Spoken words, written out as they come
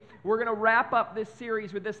we're going to wrap up this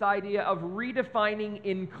series with this idea of redefining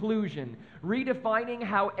inclusion, redefining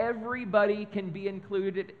how everybody can be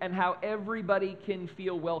included and how everybody can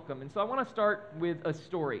feel welcome. And so I want to start with a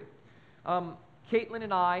story. Caitlin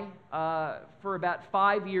and I, for about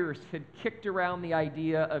 5 years, had kicked around the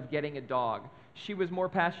idea of getting a dog. She was more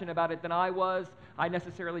passionate about it than I was. I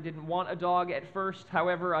necessarily didn't want a dog at first.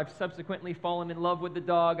 However, I've subsequently fallen in love with the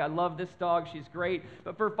dog. I love this dog. She's great.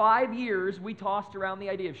 But for 5 years, we tossed around the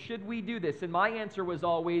idea of, should we do this? And my answer was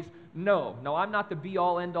always, no. No, I'm not the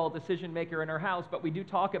be-all, end-all decision maker in our house, but we do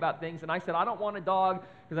talk about things. And I said, I don't want a dog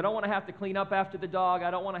because I don't want to have to clean up after the dog.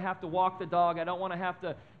 I don't want to have to walk the dog. I don't want to have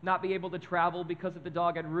to not be able to travel because of the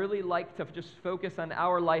dog. I'd really like to just focus on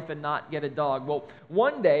our life and not get a dog. Well,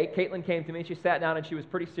 one day, Caitlin came to me. She sat down and she was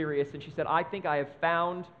pretty serious. And she said, I think I have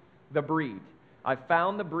found the breed. I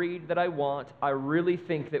found the breed that I want. I really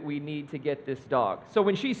think that we need to get this dog. So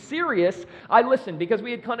when she's serious, I listened because we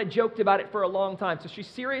had kind of joked about it for a long time. So she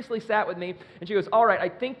seriously sat with me and she goes, all right, I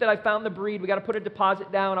think that I found the breed. We got to put a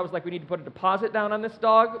deposit down. I was like, we need to put a deposit down on this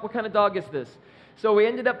dog? What kind of dog is this? So we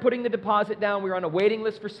ended up putting the deposit down. We were on a waiting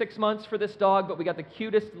list for 6 months for this dog, but we got the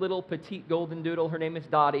cutest little petite golden doodle. Her name is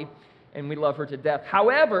Dottie, and we love her to death.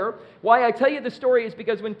 However, why I tell you the story is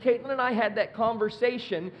because when Caitlin and I had that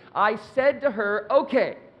conversation, I said to her,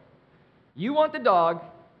 okay, you want the dog,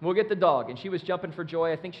 we'll get the dog. And she was jumping for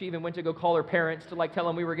joy. I think she even went to go call her parents to tell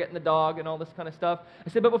them we were getting the dog and all this kind of stuff. I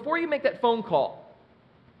said, but before you make that phone call,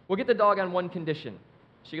 we'll get the dog on one condition.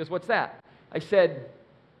 She goes, what's that? I said,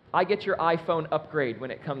 I get your iPhone upgrade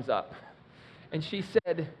when it comes up. And she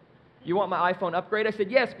said, you want my iPhone upgrade? I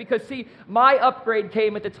said, yes, because see, my upgrade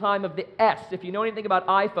came at the time of the S. If you know anything about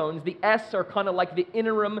iPhones, the S are kind of like the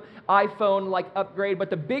interim iPhone upgrade, but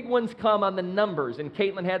the big ones come on the numbers. And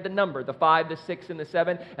Caitlin had the number, the 5, the 6, and the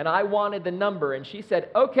 7, and I wanted the number. And she said,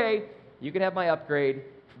 okay, you can have my upgrade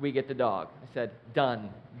if we get the dog. I said, done,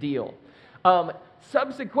 deal.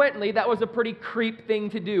 Subsequently, that was a pretty creep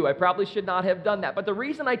thing to do. I probably should not have done that. But the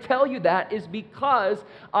reason I tell you that is because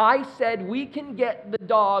I said we can get the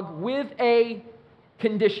dog with a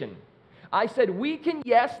condition. I said we can,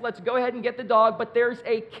 yes, let's go ahead and get the dog, but there's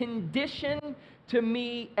a condition to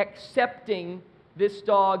me accepting this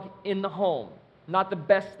dog in the home. Not the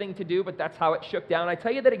best thing to do, but that's how it shook down. I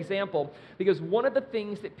tell you that example because one of the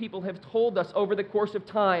things that people have told us over the course of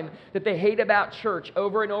time that they hate about church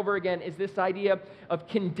over and over again is this idea of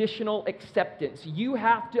conditional acceptance. You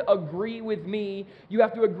have to agree with me, you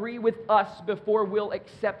have to agree with us before we'll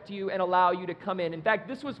accept you and allow you to come in. In fact,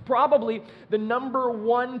 this was probably the number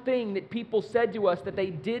one thing that people said to us that they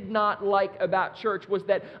did not like about church was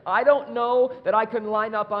that I don't know that I can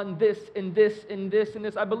line up on this and this and this and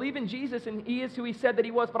this. I believe in Jesus and He is who He said that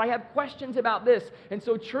He was, but I have questions about this. And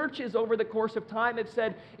so churches over the course of time have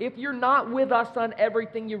said, if you're not with us on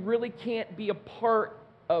everything, you really can't be a part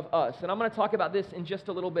of us. And I'm going to talk about this in just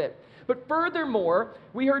a little bit. But furthermore,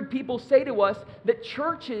 we heard people say to us that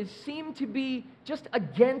churches seem to be just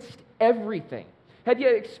against everything. Have you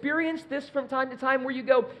experienced this from time to time where you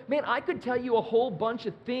go, man, I could tell you a whole bunch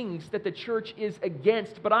of things that the church is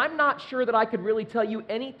against, but I'm not sure that I could really tell you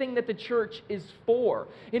anything that the church is for.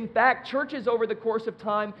 In fact, churches over the course of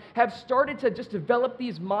time have started to just develop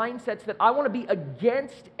these mindsets that I want to be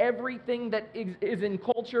against everything that is in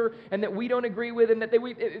culture and that we don't agree with and that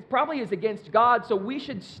it probably is against God, so we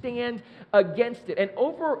should stand against it. And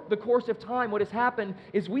over the course of time, what has happened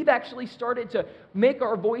is we've actually started to make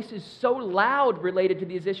our voices so loud related to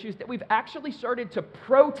these issues that we've actually started to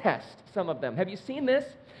protest some of them. Have you seen this?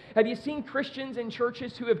 Have you seen Christians in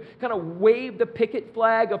churches who have kind of waved the picket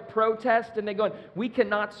flag of protest and they're going, we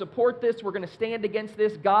cannot support this, we're going to stand against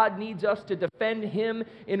this, God needs us to defend Him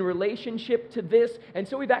in relationship to this. And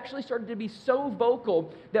so we've actually started to be so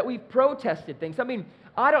vocal that we've protested things. I mean,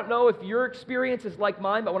 I don't know if your experience is like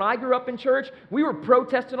mine, but when I grew up in church, we were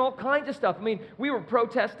protesting all kinds of stuff. I mean, we were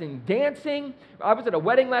protesting dancing. I was at a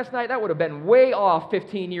wedding last night. That would have been way off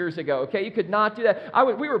 15 years ago, okay? You could not do that.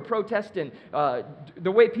 We were protesting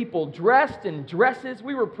the way people dressed and dresses.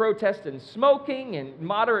 We were protesting smoking and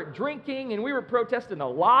moderate drinking, and we were protesting the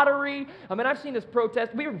lottery. I mean, I've seen this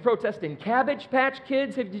protest. We were protesting Cabbage Patch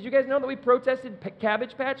Kids. Did you guys know that we protested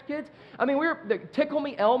Cabbage Patch Kids? I mean, we were Tickle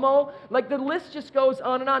Me Elmo. Like, the list just goes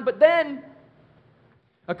on and on. But then,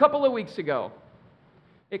 a couple of weeks ago,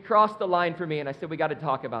 it crossed the line for me, and I said, we got to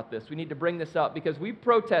talk about this. We need to bring this up because we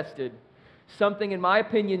protested something, in my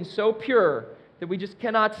opinion, so pure that we just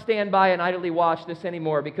cannot stand by and idly watch this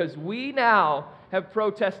anymore because we now have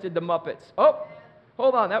protested the Muppets. Oh,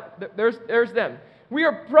 hold on. There's them. We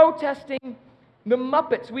are protesting The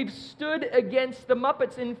Muppets, we've stood against the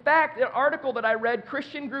Muppets. In fact, an article that I read,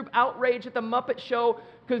 Christian group outrage at the Muppet Show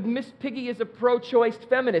because Miss Piggy is a pro-choice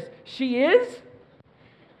feminist. She is?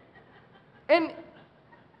 And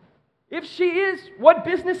if she is, what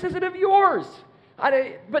business is it of yours?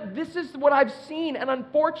 But this is what I've seen, and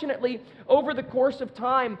unfortunately, over the course of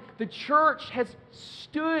time, the church has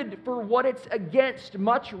stood for what it's against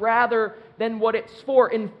much rather than what it's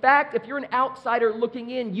for. In fact, if you're an outsider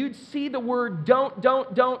looking in, you'd see the word don't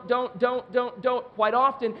quite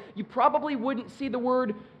often. You probably wouldn't see the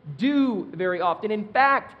word do very often. In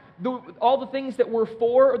fact, all the things that we're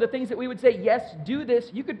for, or the things that we would say, yes, do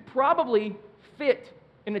this, you could probably fit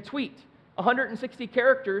in a tweet, 160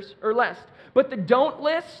 characters or less. But the don't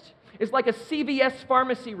list is like a CVS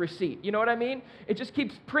pharmacy receipt. You know what I mean? It just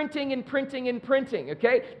keeps printing and printing and printing,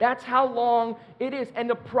 okay? That's how long it is. And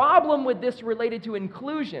the problem with this related to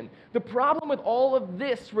inclusion, the problem with all of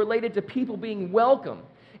this related to people being welcome,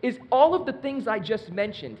 is all of the things I just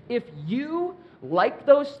mentioned. If you like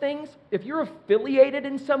those things, if you're affiliated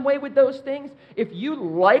in some way with those things, if you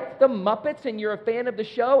like the Muppets and you're a fan of the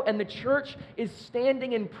show and the church is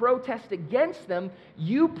standing in protest against them,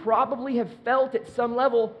 you probably have felt at some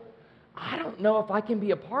level, I don't know if I can be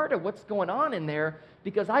a part of what's going on in there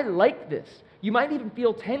because I like this. You might even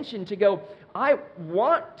feel tension to go, I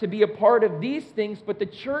want to be a part of these things, but the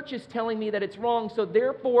church is telling me that it's wrong, so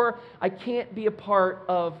therefore I can't be a part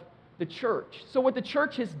of the church. So what the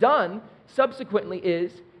church has done subsequently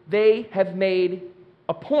is they have made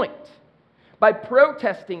a point. By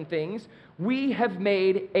protesting things, we have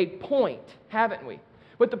made a point, haven't we?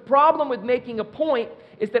 But the problem with making a point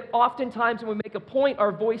is that oftentimes when we make a point,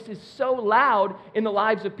 our voice is so loud in the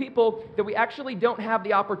lives of people that we actually don't have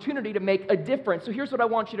the opportunity to make a difference. So here's what I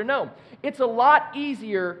want you to know. It's a lot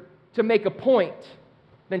easier to make a point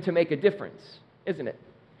than to make a difference, isn't it?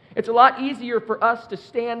 It's a lot easier for us to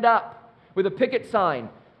stand up with a picket sign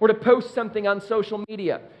or to post something on social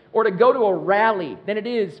media or to go to a rally than it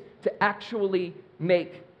is to actually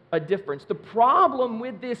make a difference. The problem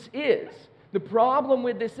with this is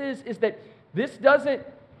that this doesn't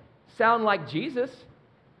sound like Jesus.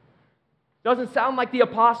 Doesn't sound like the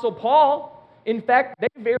Apostle Paul. In fact, they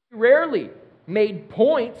very rarely made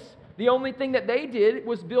points. The only thing that they did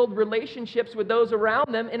was build relationships with those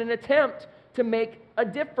around them in an attempt to make a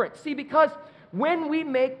difference. See, because when we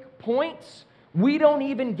make points, we don't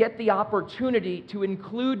even get the opportunity to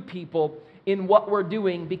include people in what we're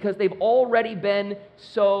doing because they've already been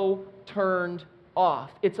so turned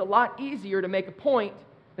off. It's a lot easier to make a point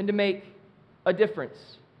than to make a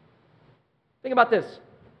difference. Think about this.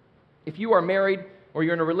 If you are married or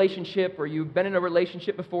you're in a relationship or you've been in a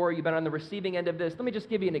relationship before, you've been on the receiving end of this, let me just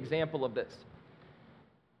give you an example of this.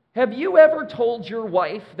 Have you ever told your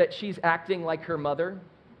wife that she's acting like her mother?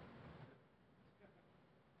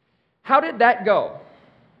 How did that go?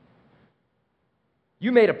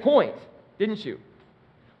 You made a point, didn't you?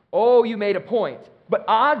 Oh, you made a point. But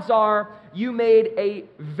odds are you made a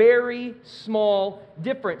very small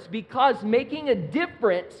difference because making a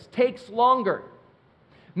difference takes longer.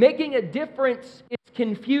 Making a difference is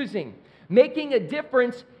confusing. Making a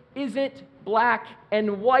difference isn't black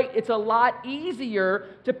and white. It's a lot easier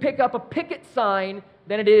to pick up a picket sign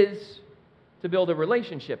than it is to build a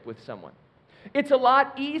relationship with someone. It's a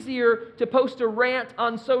lot easier to post a rant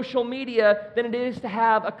on social media than it is to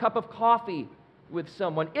have a cup of coffee with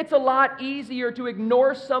someone. It's a lot easier to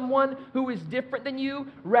ignore someone who is different than you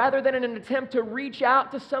rather than in an attempt to reach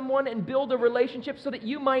out to someone and build a relationship so that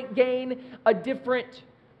you might gain a different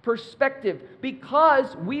perspective,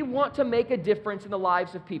 because we want to make a difference in the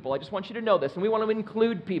lives of people. I just want you to know this, and we want to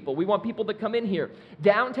include people. We want people to come in here.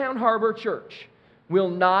 Downtown Harbor Church will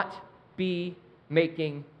not be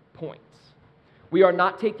making points. We are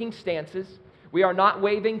not taking stances. We are not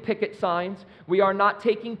waving picket signs. We are not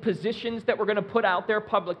taking positions that we're going to put out there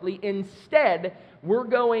publicly. Instead, we're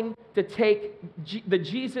going to take the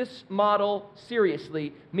Jesus model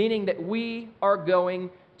seriously, meaning that we are going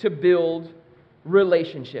to build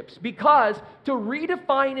relationships. Because to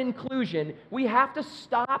redefine inclusion, we have to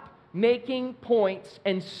stop making points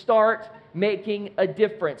and start making a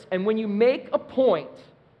difference. And when you make a point,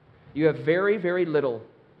 you have very, very little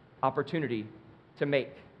opportunity to make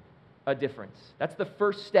a difference. That's the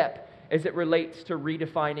first step as it relates to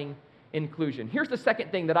redefining inclusion. Here's the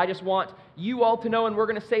second thing that I just want you all to know, and we're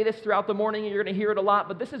going to say this throughout the morning, and you're going to hear it a lot,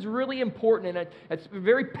 but this is really important, and it's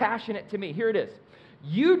very passionate to me. Here it is.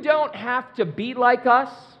 You don't have to be like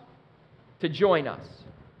us to join us.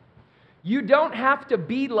 You don't have to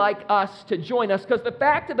be like us to join us, because the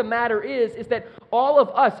fact of the matter is that all of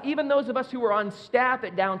us, even those of us who are on staff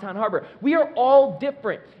at Downtown Harbor, we are all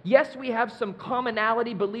different. Yes, we have some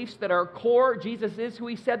commonality beliefs that are core. Jesus is who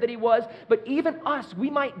he said that he was, but even us,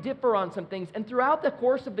 we might differ on some things. And throughout the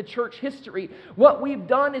course of the church history, what we've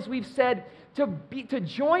done is we've said to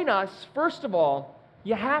join us, first of all,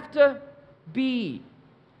 you have to be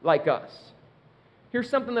like us. Here's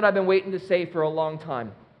something that I've been waiting to say for a long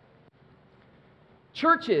time.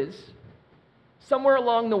 Churches, somewhere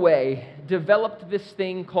along the way, developed this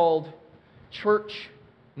thing called church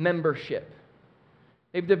membership.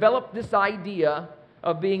 They've developed this idea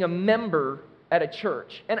of being a member at a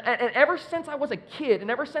church. And ever since I was a kid, and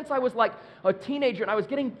ever since I was like a teenager and I was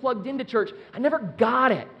getting plugged into church, I never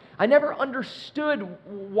got it. I never understood,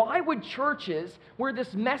 why would churches, where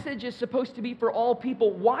this message is supposed to be for all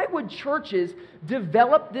people, why would churches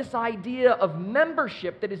develop this idea of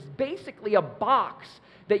membership that is basically a box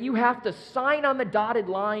that you have to sign on the dotted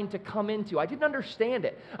line to come into? I didn't understand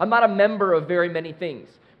it. I'm not a member of very many things.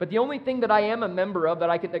 But the only thing that I am a member of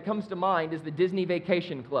that comes to mind is the Disney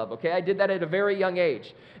Vacation Club, okay? I did that at a very young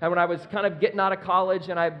age. And when I was kind of getting out of college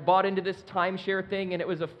and I bought into this timeshare thing, and it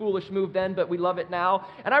was a foolish move then, but we love it now.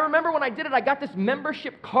 And I remember when I did it, I got this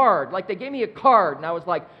membership card. Like, they gave me a card, and I was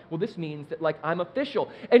like, well, this means that, like, I'm official.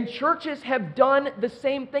 And churches have done the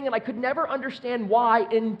same thing, and I could never understand why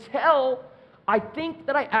until I think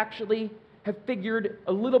that I actually have figured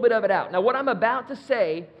a little bit of it out. Now, what I'm about to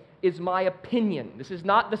say is my opinion. This is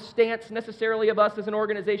not the stance necessarily of us as an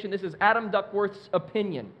organization. This is Adam Duckworth's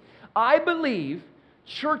opinion. I believe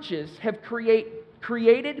churches have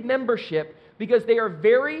created membership because they are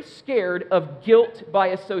very scared of guilt by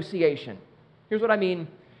association. Here's what I mean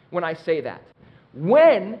when I say that.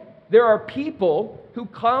 When there are people who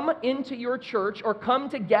come into your church or come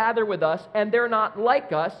to gather with us and they're not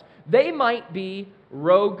like us, they might be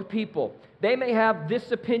rogue people. They may have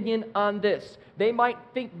this opinion on this. They might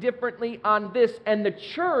think differently on this. And the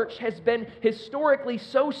church has been historically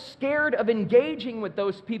so scared of engaging with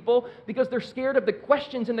those people because they're scared of the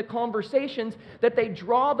questions and the conversations that they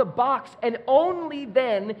draw the box. And only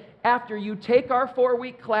then, after you take our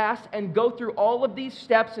 4-week class and go through all of these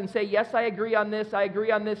steps and say, yes, I agree on this,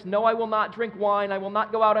 no, I will not drink wine, I will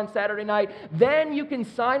not go out on Saturday night, then you can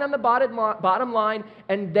sign on the bottom line,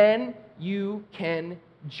 and then you can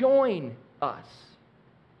join us.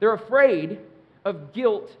 They're afraid of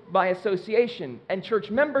guilt by association, and church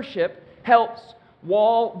membership helps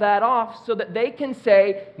wall that off so that they can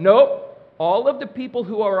say, nope, all of the people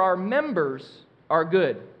who are our members are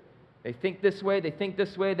good. They think this way, they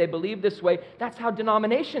believe this way. That's how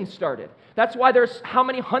denominations started. That's why there's how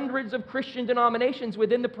many hundreds of Christian denominations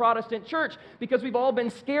within the Protestant church, because we've all been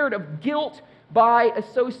scared of guilt by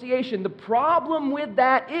association. The problem with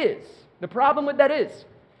that is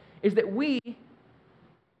that we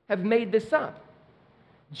have made this up.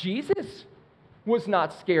 Jesus was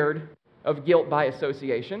not scared of guilt by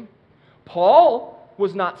association. Paul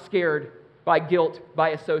was not scared by guilt by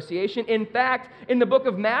association. In fact, in the book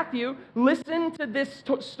of Matthew, listen to this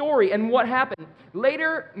story and what happened.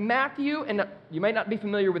 Later, Matthew, and you may not be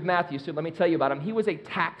familiar with Matthew, so let me tell you about him. He was a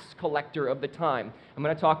tax collector of the time. I'm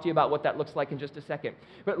going to talk to you about what that looks like in just a second.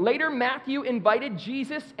 But later, Matthew invited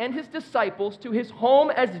Jesus and his disciples to his home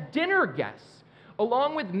as dinner guests,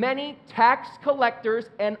 along with many tax collectors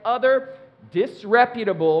and other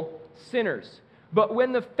disreputable sinners. But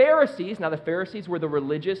when the Pharisees, now the Pharisees were the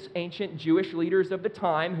religious ancient Jewish leaders of the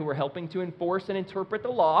time who were helping to enforce and interpret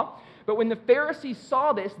the law, but when the Pharisees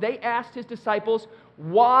saw this, they asked his disciples,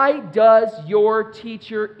 "Why does your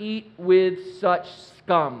teacher eat with such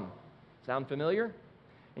scum?" Sound familiar?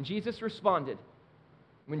 And Jesus responded.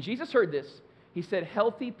 When Jesus heard this, he said,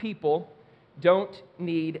 "Healthy people don't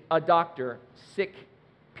need a doctor. Sick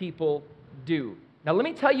people do." Now, let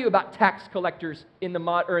me tell you about tax collectors in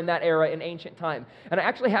that era in ancient time. And I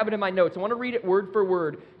actually have it in my notes. I want to read it word for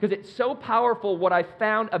word because it's so powerful what I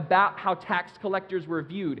found about how tax collectors were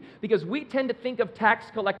viewed. Because we tend to think of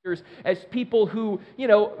tax collectors as people who,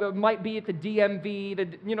 might be at the DMV, the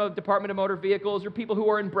Department of Motor Vehicles, or people who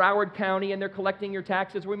are in Broward County and they're collecting your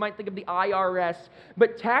taxes. Or we might think of the IRS.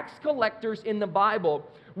 But tax collectors in the Bible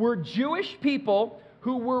were Jewish people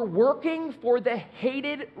who were working for the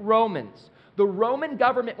hated Romans. The Roman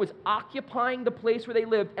government was occupying the place where they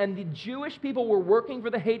lived, and the Jewish people were working for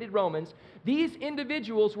the hated Romans. These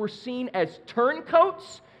individuals were seen as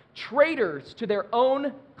turncoats, traitors to their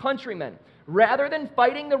own countrymen. Rather than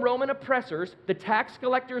fighting the Roman oppressors, the tax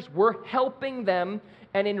collectors were helping them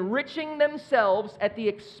and enriching themselves at the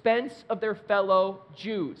expense of their fellow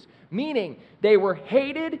Jews. Meaning, they were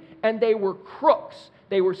hated and they were crooks.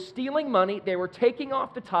 They were stealing money, they were taking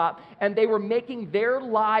off the top, and they were making their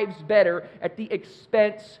lives better at the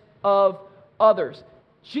expense of others.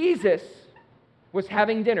 Jesus was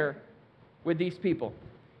having dinner with these people.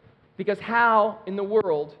 Because how in the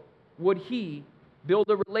world would he build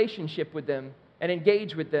a relationship with them and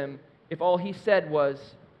engage with them if all he said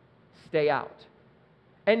was, stay out?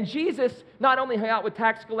 And Jesus not only hung out with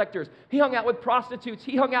tax collectors, he hung out with prostitutes,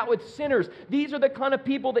 he hung out with sinners. These are the kind of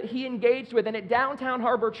people that he engaged with. And at Downtown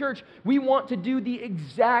Harbor Church, we want to do the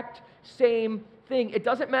exact same thing. It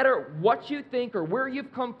doesn't matter what you think or where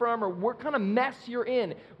you've come from or what kind of mess you're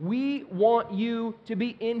in. We want you to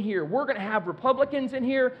be in here. We're going to have Republicans in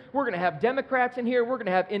here. We're going to have Democrats in here. We're going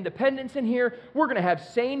to have independents in here. We're going to have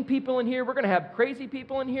sane people in here. We're going to have crazy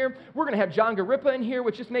people in here. We're going to have John Garippa in here,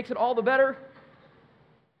 which just makes it all the better.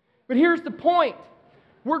 But here's the point.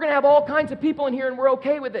 We're going to have all kinds of people in here, and we're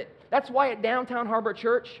okay with it. That's why at Downtown Harbor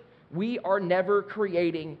Church, we are never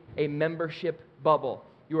creating a membership bubble.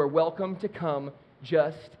 You are welcome to come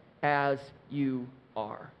just as you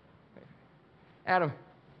are. Adam,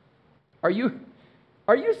 are you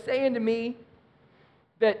saying to me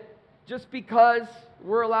that just because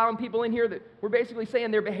we're allowing people in here that we're basically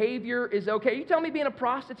saying their behavior is okay? You tell me being a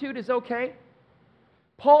prostitute is okay?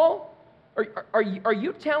 Paul, are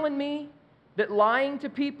you telling me that lying to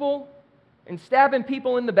people and stabbing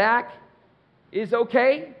people in the back is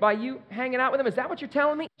okay by you hanging out with them? Is that what you're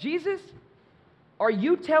telling me? Jesus, are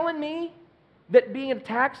you telling me that being a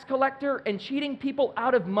tax collector and cheating people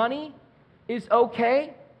out of money is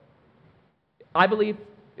okay? I believe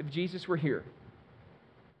if Jesus were here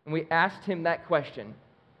and we asked him that question,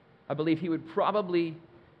 I believe he would probably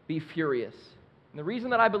be furious. And the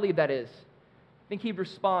reason that I believe that is, I think he'd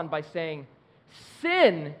respond by saying,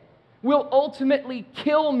 sin will ultimately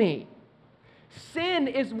kill me. Sin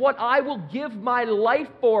is what I will give my life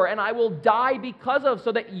for and I will die because of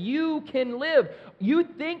so that you can live. You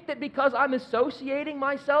think that because I'm associating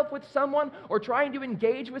myself with someone or trying to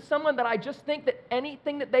engage with someone that I just think that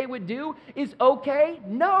anything that they would do is okay?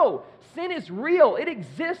 No. Sin is real. It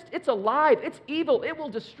exists. It's alive. It's evil. It will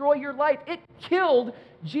destroy your life. It killed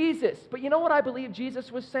Jesus. But you know what I believe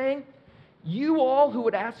Jesus was saying? You all who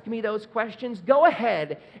would ask me those questions, go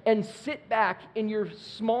ahead and sit back in your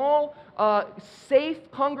small, safe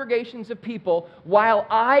congregations of people while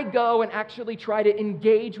I go and actually try to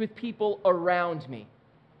engage with people around me.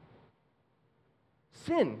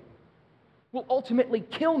 Sin will ultimately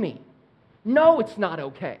kill me. No, it's not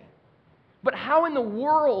okay. But how in the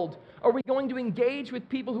world are we going to engage with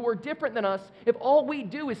people who are different than us if all we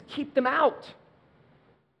do is keep them out?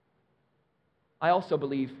 I also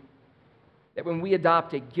believe that when we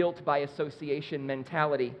adopt a guilt by association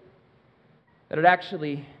mentality, that it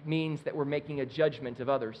actually means that we're making a judgment of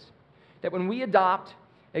others. That when we adopt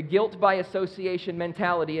a guilt by association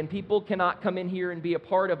mentality and people cannot come in here and be a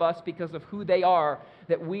part of us because of who they are,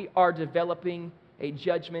 that we are developing a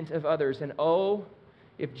judgment of others. And oh,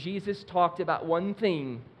 if Jesus talked about one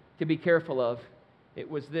thing to be careful of,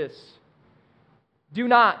 it was this: do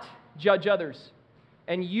not judge others,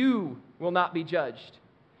 and you will not be judged.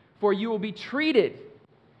 For you will be treated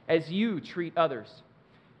as you treat others.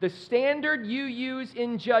 The standard you use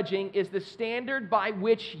in judging is the standard by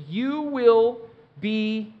which you will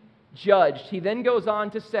be judged. He then goes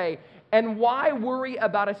on to say, and why worry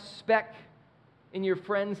about a speck in your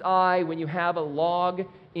friend's eye when you have a log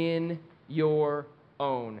in your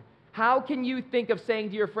own? How can you think of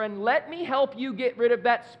saying to your friend, let me help you get rid of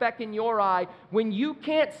that speck in your eye, when you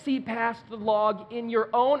can't see past the log in your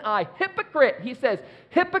own eye? Hypocrite, he says.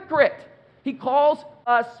 Hypocrite. He calls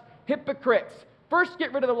us hypocrites. First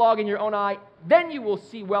get rid of the log in your own eye, then you will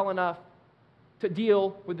see well enough to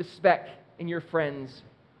deal with the speck in your friend's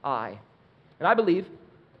eye. And I believe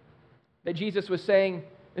that Jesus was saying,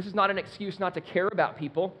 this is not an excuse not to care about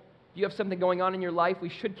people. If you have something going on in your life, we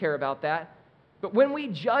should care about that. But when we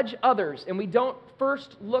judge others and we don't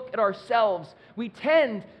first look at ourselves, we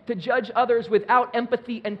tend to judge others without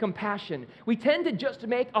empathy and compassion. We tend to just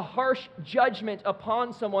make a harsh judgment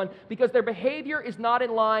upon someone because their behavior is not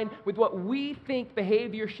in line with what we think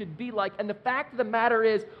behavior should be like. And the fact of the matter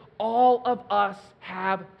is, all of us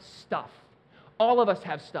have stuff. All of us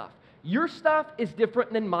have stuff. Your stuff is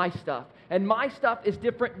different than my stuff, and my stuff is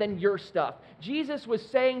different than your stuff. Jesus was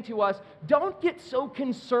saying to us, don't get so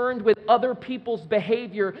concerned with other people's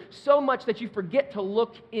behavior so much that you forget to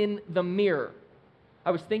look in the mirror.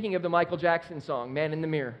 I was thinking of the Michael Jackson song, Man in the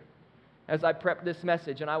Mirror. as I prepped this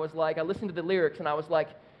message, and I listened to the lyrics, and I was like,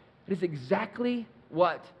 it is exactly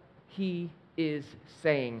what he is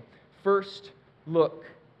saying. First, look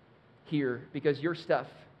here, because your stuff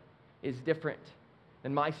is different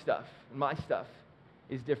than my stuff, and my stuff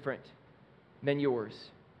is different than yours.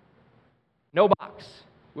 No box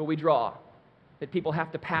will we draw that people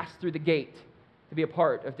have to pass through the gate to be a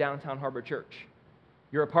part of Downtown Harbor Church.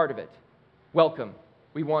 You're a part of it. Welcome.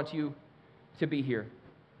 We want you to be here.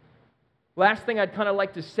 Last thing I'd kind of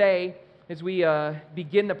like to say as we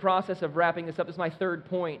begin the process of wrapping this up, this is my third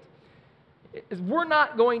point, is we're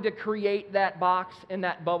not going to create that box and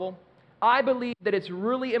that bubble. I believe that it's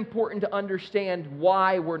really important to understand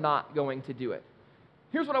why we're not going to do it.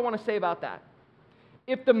 Here's what I want to say about that.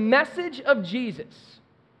 If the message of Jesus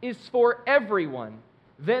is for everyone,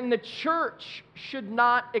 then the church should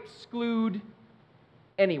not exclude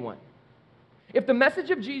anyone. If the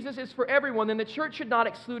message of Jesus is for everyone, then the church should not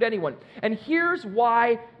exclude anyone. And here's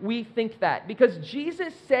why we think that. Because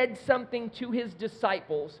Jesus said something to his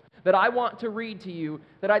disciples that I want to read to you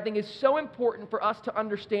that I think is so important for us to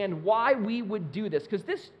understand why we would do this. Because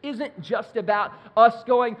this isn't just about us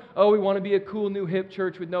going, oh, we want to be a cool new hip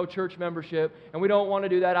church with no church membership, and we don't want to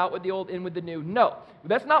do that, out with the old, in with the new. No,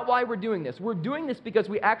 that's not why we're doing this. We're doing this because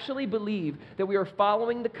we actually believe that we are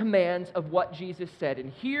following the commands of what Jesus said.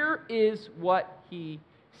 And here is what he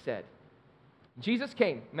said. Jesus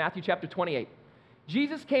came, Matthew chapter 28.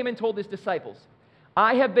 Jesus came and told his disciples,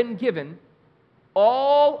 I have been given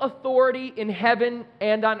all authority in heaven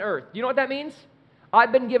and on earth. Do you know what that means?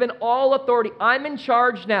 I've been given all authority. I'm in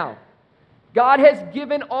charge now. God has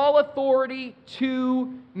given all authority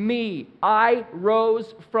to me. I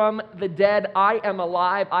rose from the dead. I am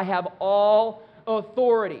alive. I have all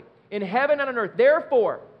authority in heaven and on earth.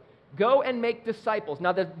 Therefore, go and make disciples.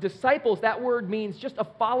 Now, the disciples, that word means just a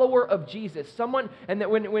follower of Jesus. Someone, and that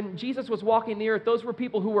when Jesus was walking the earth, those were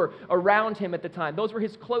people who were around him at the time. Those were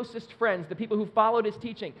his closest friends, the people who followed his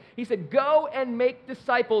teaching. He said, go and make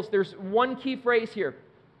disciples. There's one key phrase here.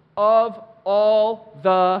 Of all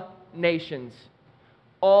the nations.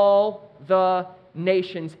 All the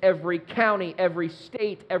nations, every county, every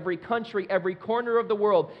state, every country, every corner of the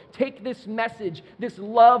world. Take this message, this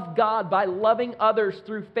love God by loving others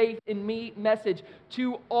through faith in me message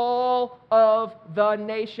to all of the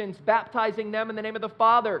nations, baptizing them in the name of the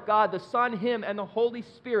Father, God, the Son, Him, and the Holy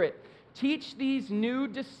Spirit. Teach these new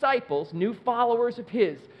disciples, new followers of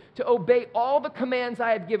His, to obey all the commands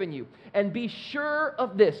I have given you. And be sure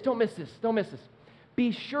of this. Don't miss this. Don't miss this.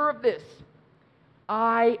 Be sure of this.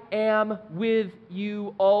 I am with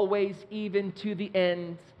you always, even to the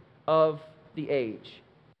end of the age.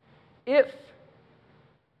 If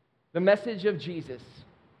the message of Jesus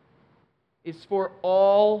is for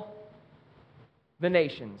all the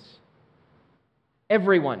nations,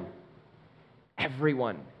 everyone,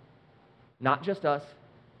 not just us,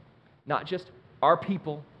 not just our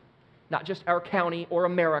people, not just our county or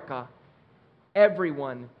America,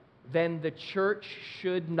 everyone, then the church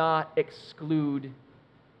should not exclude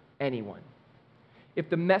anyone. If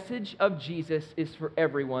the message of Jesus is for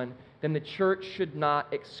everyone, then the church should not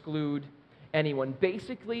exclude anyone.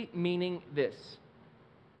 Basically meaning this: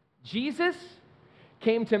 Jesus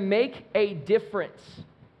came to make a difference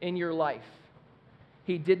in your life.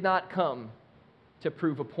 He did not come to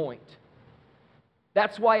prove a point.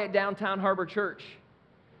 That's why at Downtown Harbor Church,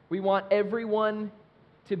 we want everyone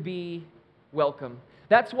to be welcome.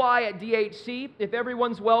 That's why at DHC, if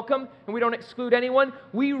everyone's welcome and we don't exclude anyone,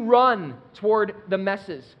 we run toward the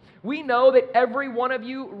messes. We know that every one of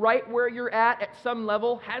you, right where you're at some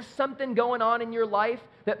level, has something going on in your life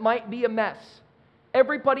that might be a mess.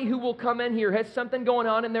 Everybody who will come in here has something going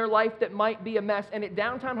on in their life that might be a mess. And at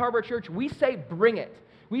Downtown Harbor Church, we say bring it.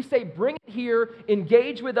 We say bring it here,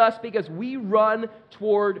 engage with us, because we run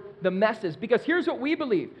toward the messes. Because here's what we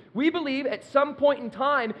believe. We believe at some point in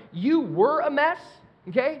time, you were a mess.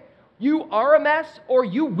 Okay? You are a mess, or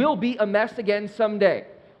you will be a mess again someday.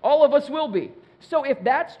 All of us will be. So if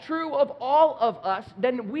that's true of all of us,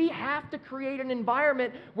 then we have to create an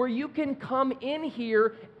environment where you can come in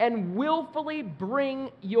here and willfully bring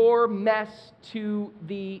your mess to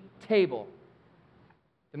the table.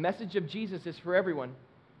 The message of Jesus is for everyone,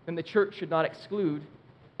 then the church should not exclude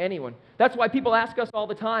anyone. That's why people ask us all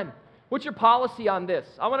the time, what's your policy on this?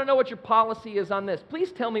 I want to know what your policy is on this.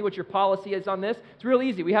 Please tell me what your policy is on this. It's real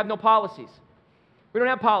easy. We have no policies. We don't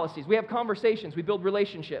have policies. We have conversations. We build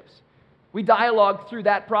relationships. We dialogue through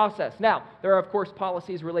that process. Now, there are, of course,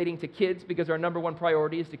 policies relating to kids because our number one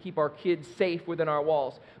priority is to keep our kids safe within our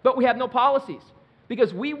walls. But we have no policies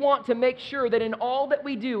because we want to make sure that in all that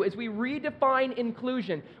we do, as we redefine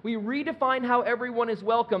inclusion, we redefine how everyone is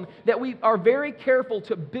welcome, that we are very careful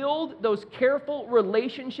to build those careful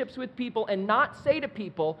relationships with people and not say to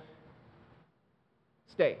people,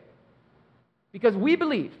 stay. Because we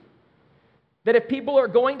believe that if people are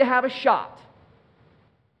going to have a shot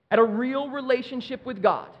at a real relationship with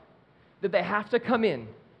God, that they have to come in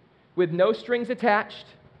with no strings attached,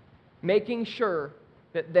 making sure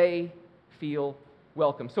that they feel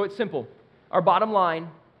welcome. So it's simple. Our bottom line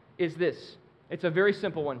is this. It's a very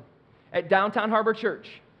simple one. At Downtown Harbor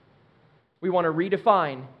Church, we want to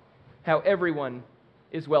redefine how everyone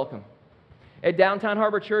is welcome. At Downtown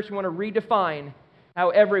Harbor Church, we want to redefine how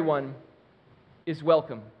everyone is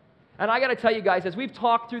welcome. And I got to tell you guys, as we've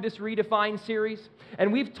talked through this Redefine series,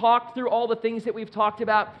 and we've talked through all the things that we've talked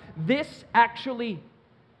about, this actually,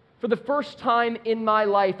 for the first time in my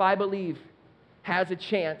life, I believe, has a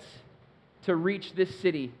chance to reach this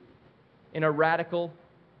city in a radical,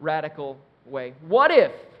 radical way. What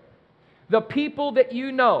if the people that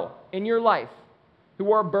you know in your life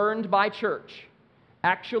who are burned by church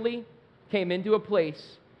actually came into a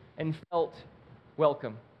place and felt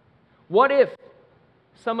welcome? What if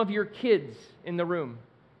some of your kids in the room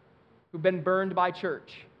who've been burned by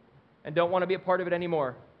church and don't want to be a part of it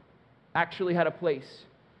anymore actually had a place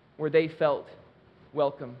where they felt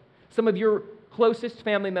welcome? Some of your closest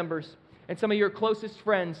family members and some of your closest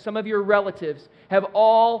friends, some of your relatives have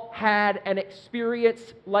all had an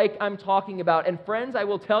experience like I'm talking about. And friends, I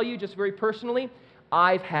will tell you just very personally,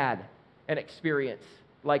 I've had an experience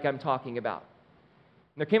like I'm talking about.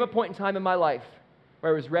 And there came a point in time in my life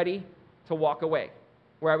where I was ready to walk away,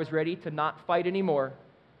 where I was ready to not fight anymore,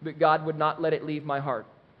 but God would not let it leave my heart.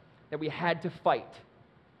 That we had to fight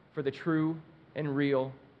for the true and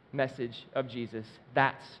real message of Jesus.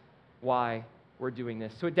 That's why we're doing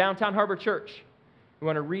this. So at Downtown Harbor Church, we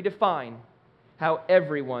want to redefine how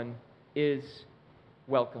everyone is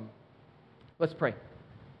welcome. Let's pray.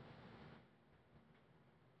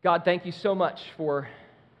 God, thank you so much for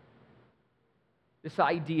this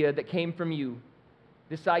idea that came from you,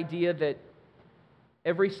 this idea that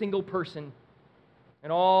every single person in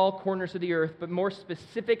all corners of the earth, but more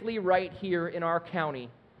specifically right here in our county,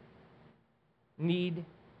 need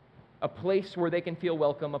a place where they can feel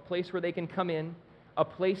welcome, a place where they can come in, a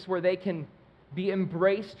place where they can be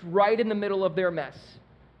embraced right in the middle of their mess.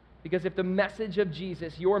 Because if the message of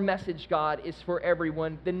Jesus, your message, God, is for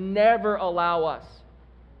everyone, then never allow us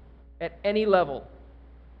at any level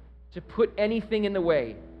to put anything in the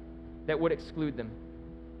way that would exclude them.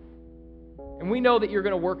 And we know that you're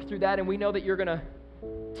going to work through that, and we know that you're going to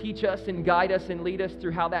teach us and guide us and lead us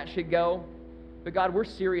through how that should go. But God, we're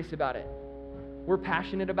serious about it. We're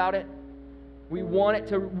passionate about it. We want it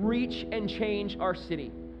to reach and change our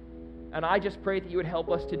city. And I just pray that you would help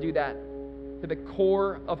us to do that to the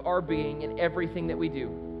core of our being in everything that we do.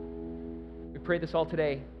 We pray this all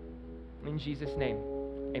today. In Jesus' name,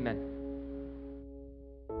 amen.